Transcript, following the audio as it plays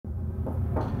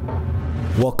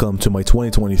Welcome to my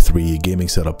 2023 gaming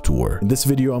setup tour. In this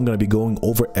video, I'm going to be going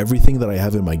over everything that I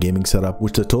have in my gaming setup,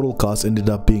 which the total cost ended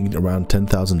up being around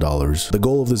 $10,000. The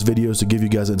goal of this video is to give you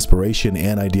guys inspiration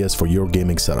and ideas for your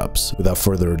gaming setups. Without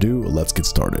further ado, let's get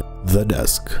started. The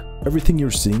desk. Everything you're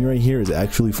seeing right here is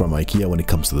actually from IKEA when it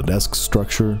comes to the desk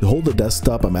structure. To hold the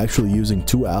desktop, I'm actually using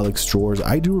two Alex drawers.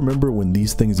 I do remember when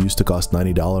these things used to cost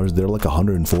 $90, they're like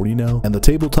 $140 now. And the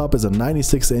tabletop is a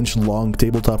 96-inch long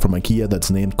tabletop from IKEA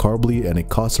that's named Carbly, and it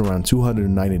costs around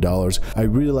 $290. I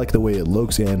really like the way it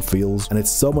looks and feels, and it's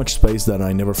so much space that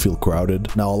I never feel crowded.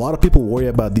 Now, a lot of people worry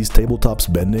about these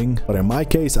tabletops bending, but in my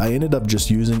case, I ended up just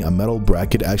using a metal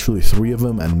bracket, actually 3 of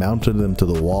them, and mounted them to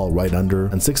the wall right under,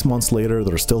 and 6 months later,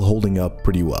 they're still holding up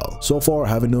pretty well. So far, I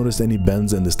haven't noticed any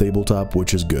bends in this tabletop,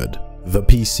 which is good. The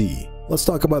PC. Let's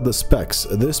talk about the specs.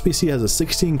 This PC has a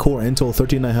 16-core Intel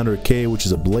 3900K, which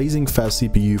is a blazing fast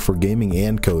CPU for gaming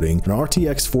and coding, an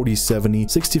RTX 4070,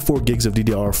 64 gigs of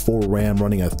DDR4 RAM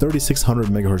running at 3600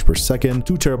 MHz per second,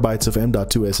 2 TB of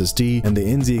M.2 SSD, and the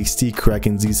NZXT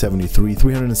Kraken Z73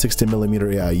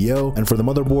 360mm AIO. And for the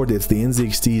motherboard, it's the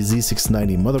NZXT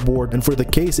Z690 motherboard, and for the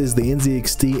case is the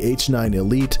NZXT H9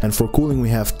 Elite, and for cooling we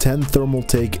have 10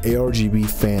 Thermaltake ARGB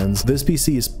fans. This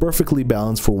PC is perfectly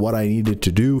balanced for what I needed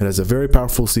to do. It has a very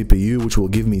powerful CPU which will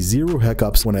give me zero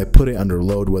hiccups when I put it under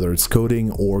load, whether it's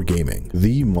coding or gaming.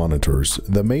 The monitors.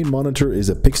 The main monitor is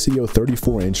a Pixio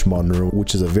 34-inch monitor,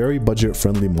 which is a very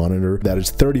budget-friendly monitor that is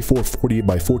 3440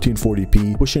 by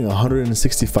 1440p, pushing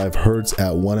 165 Hz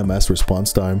at 1 ms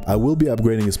response time. I will be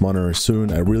upgrading this monitor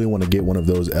soon. I really want to get one of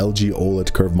those LG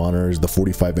OLED curved monitors, the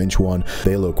 45-inch one.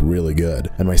 They look really good.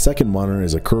 And my second monitor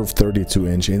is a curved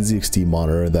 32-inch NZXT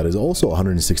monitor that is also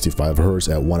 165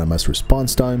 Hz at 1 ms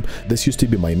response time. This used to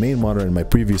be my main monitor in my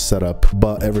previous setup,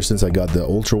 but ever since I got the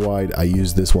ultra wide, I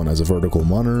use this one as a vertical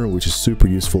monitor, which is super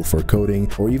useful for coding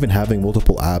or even having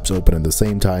multiple apps open at the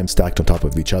same time stacked on top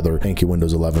of each other. Thank you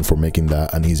Windows 11 for making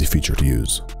that an easy feature to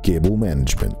use. Cable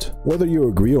management. Whether you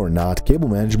agree or not, cable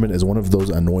management is one of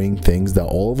those annoying things that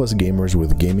all of us gamers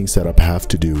with gaming setup have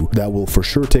to do that will for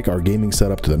sure take our gaming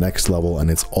setup to the next level,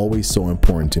 and it's always so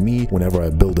important to me whenever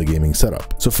I build a gaming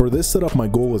setup. So for this setup, my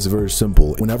goal was very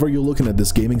simple. Whenever you're looking at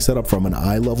this gaming setup from an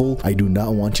eye level, I do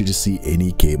not want you to see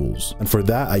any cables. And for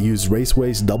that, I use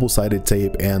Raceway's double-sided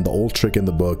tape and the old trick in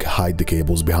the book, hide the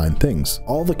cables behind things.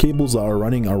 All the cables that are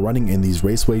running in these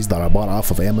Raceways that I bought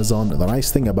off of Amazon. The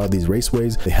nice thing about these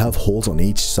Raceways, they have holes on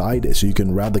each side so you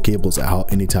can route the cables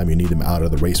out anytime you need them out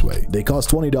of the Raceway. They cost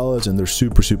 $20 and they're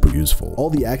super useful. All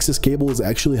the access cable is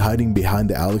actually hiding behind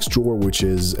the Alex drawer, which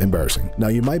is embarrassing. Now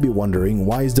you might be wondering,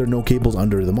 why is there no cables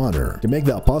under the monitor? To make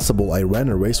that possible, I ran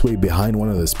a Raceway behind one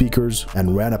of the speakers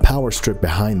and ran a power strip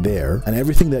behind there, and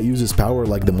everything that uses power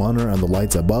like the monitor and the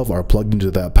lights above are plugged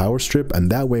into that power strip, and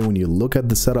that way when you look at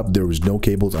the setup there is no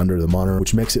cables under the monitor,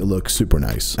 which makes it look super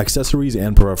nice. Accessories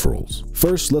and peripherals.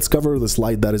 First, let's cover this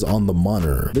light that is on the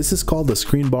monitor. This is called the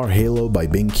Screen Bar Halo by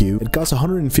BenQ. It costs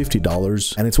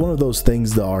 $150 and it's one of those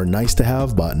things that are nice to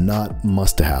have but not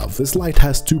must to have. This light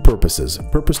has two purposes.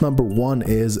 Purpose number one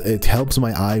is it helps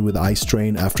my eye with eye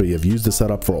strain after you've used the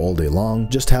setup for all day long.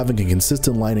 Just having a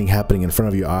consistent lighting happening in front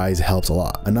of your eyes helps a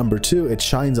lot. And number two, it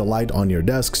shines a light on your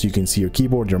desk so you can see your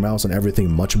keyboard, your mouse, and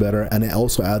everything much better, and it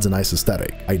also adds a nice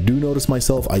aesthetic. I do notice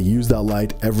myself, I use that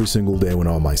light every single day when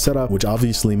I'm on my setup, which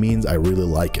obviously means I really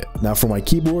like it. Now for my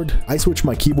keyboard, I switch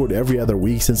my keyboard every other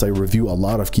week since I review a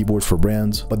lot of keyboards for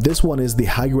brands, but this one is the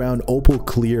Higround Opal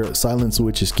Clear Silent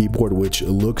Switches keyboard, which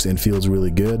looks and feels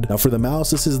really good. Now for the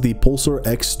mouse, this is the Pulsar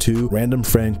X2 Random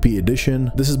Frank P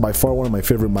Edition. This is by far one of my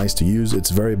favorite mice to use. It's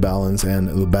very balanced and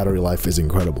the battery life is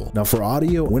incredible. Now for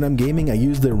audio, when I'm gaming, I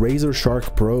use the Razer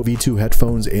Shark Pro V2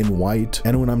 headphones in white,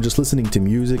 and when I'm just listening to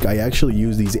music, I actually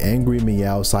use these Angry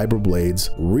Miao CyberBlades.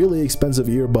 Really expensive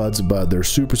earbuds, but they're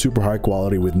super high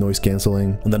quality with noise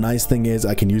canceling. And the nice thing is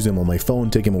I can use them on my phone,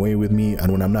 take them away with me,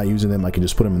 and when I'm not using them, I can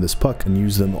just put them in this puck and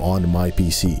use them on my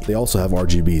PC. They also have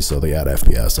RGB, so they add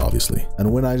FPS obviously.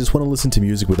 And when I just want to listen to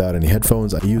music without any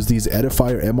headphones, I use these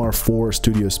Edifier MR4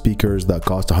 studio speakers that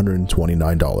cost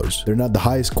 $129. They're not the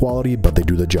highest quality, but they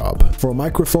do the job. For a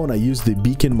microphone, I use the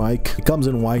Beacn Mic. It comes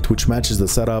in white, which matches the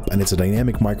setup, and it's a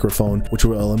dynamic microphone which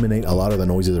will eliminate a lot of the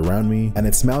noises around me, and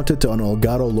it's mounted to an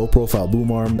Elgato low profile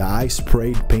boom arm that I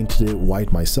painted it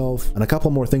white myself. And a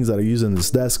couple more things that I use in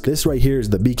this desk. This right here is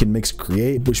the Beacn Mix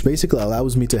Create, which basically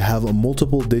allows me to have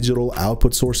multiple digital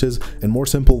output sources. In more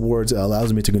simple words, it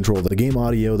allows me to control the game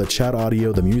audio, the chat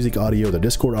audio, the music audio, the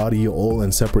Discord audio, all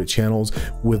in separate channels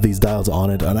with these dials on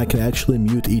it, and I can actually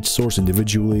mute each source individually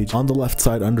individually. On the left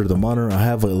side under the monitor, I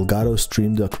have a Elgato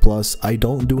StreamDeck Plus. I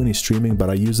don't do any streaming, but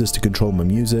I use this to control my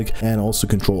music and also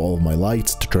control all of my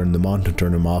lights, to turn them on, to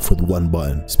turn them off with one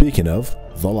button. Speaking of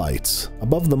the lights,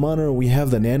 above the monitor we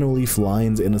have the Nanoleaf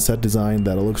lines in a set design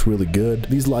that looks really good.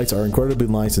 These lights are incredibly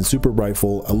nice and super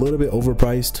brightful, a little bit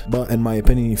overpriced, but in my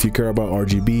opinion, if you care about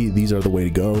RGB, these are the way to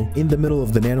go. In the middle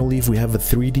of the Nanoleaf we have a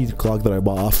 3D clock that I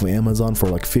bought off of Amazon for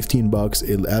like 15 bucks.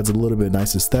 It adds a little bit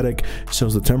nice aesthetic,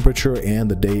 shows the temperature and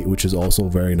the date, which is also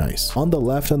very nice. On the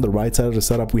left and the right side of the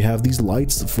setup we have these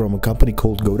lights from a company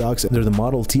called GODOX. They're the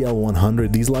model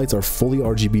TL120. These lights are fully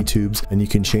RGB tubes and you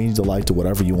can change the light to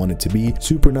whatever you want it to be.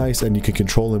 Super nice, and you can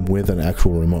control them with an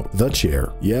actual remote. The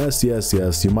chair. Yes,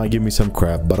 you might give me some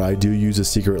crap, but I do use a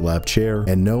Secretlab chair,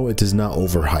 and no, it is not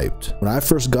overhyped. When I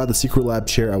first got the Secretlab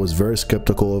chair, I was very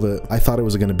skeptical of it. I thought it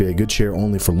was going to be a good chair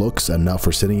only for looks and not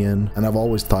for sitting in, and I've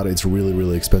always thought it's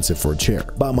really expensive for a chair.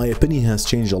 But my opinion has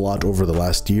changed a lot over the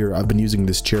last year. I've been using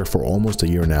this chair for almost a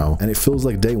year now, and it feels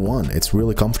like day one. It's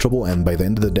really comfortable, and by the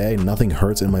end of the day, nothing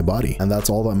hurts in my body, and that's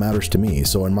all that matters to me.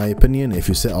 So in my opinion, if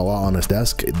you sit a lot on a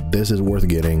desk, this is worth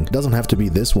getting. It doesn't have to be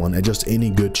this one, it's just any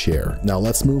good chair. Now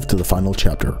let's move to the final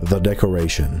chapter, the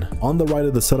decoration. On the right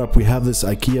of the setup we have this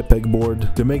IKEA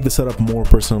pegboard to make the setup more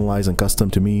personalized and custom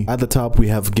to me. At the top we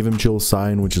have GivemChills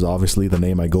sign, which is obviously the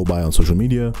name I go by on social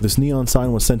media. This neon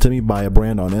sign was sent to me by a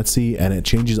brand on Etsy, and it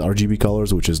changes RGB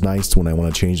colors, which is nice when I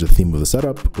want to change the theme of the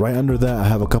setup. Right under that I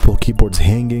have a couple of keyboards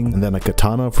hanging, and then a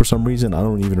katana for some reason. I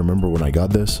don't even remember when I got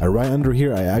this. Right under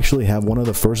here I actually have one of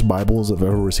the first Bibles I've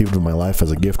ever received in my life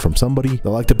as a gift from somebody. I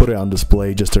like to put it on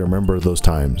display just to remember those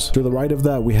times. To the right of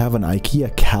that we have an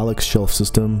IKEA Calyx shelf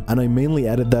system, and I mainly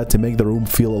added that to make the room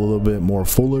feel a little bit more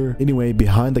fuller. Anyway,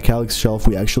 behind the Calyx shelf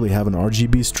we actually have an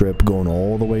RGB strip going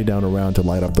all the way down around to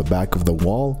light up the back of the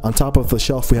wall. On top of the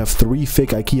shelf we have 3 fake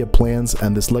IKEA plants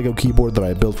and this Lego keyboard that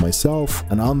I built myself,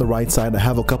 and on the right side I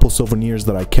have a couple souvenirs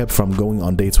that I kept from going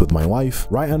on dates with my wife.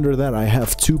 Right under that I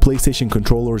have 2 PlayStation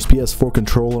controllers, PS4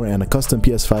 controller and a custom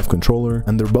PS5 controller,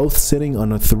 and they're both sitting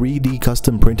on a 3D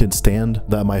custom printed stand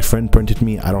that my friend printed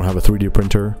me. I don't have a 3D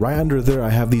printer. Right under there I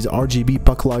have these RGB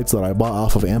puck lights that I bought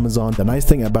off of Amazon. The nice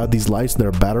thing about these lights,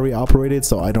 they're battery operated,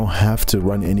 so I don't have to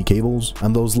run any cables,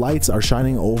 and those lights are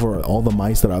shining over all the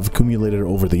mice that I've accumulated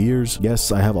over the years.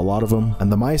 Yes, I have a lot of them,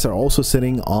 and the mice are also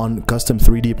sitting on custom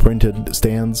 3D printed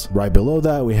stands. Right below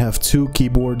that we have 2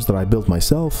 keyboards that I built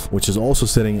myself, which is also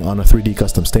sitting on a 3D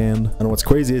custom stand. And what's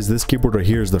crazy is this keyboard right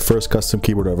here is the first custom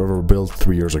keyboard I've ever built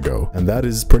 3 years ago. And that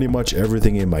is pretty much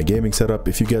everything in my gaming setup.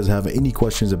 If you guys have any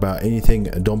questions about anything,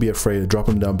 don't be afraid, drop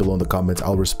them down below in the comments.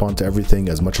 I'll respond to everything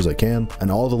as much as I can,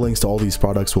 and all the links to all these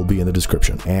products will be in the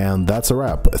description. And that's a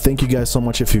wrap. Thank you guys so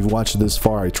much if you've watched this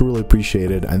far. I truly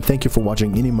appreciate it, and thank you for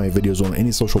watching any of my videos on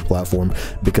any social platform,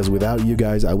 because without you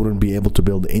guys I wouldn't be able to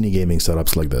build any gaming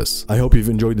setups like this. I hope you've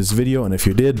enjoyed this video, and if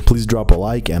you did, please drop a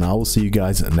like, and I will see you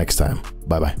guys next time.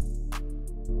 Bye bye.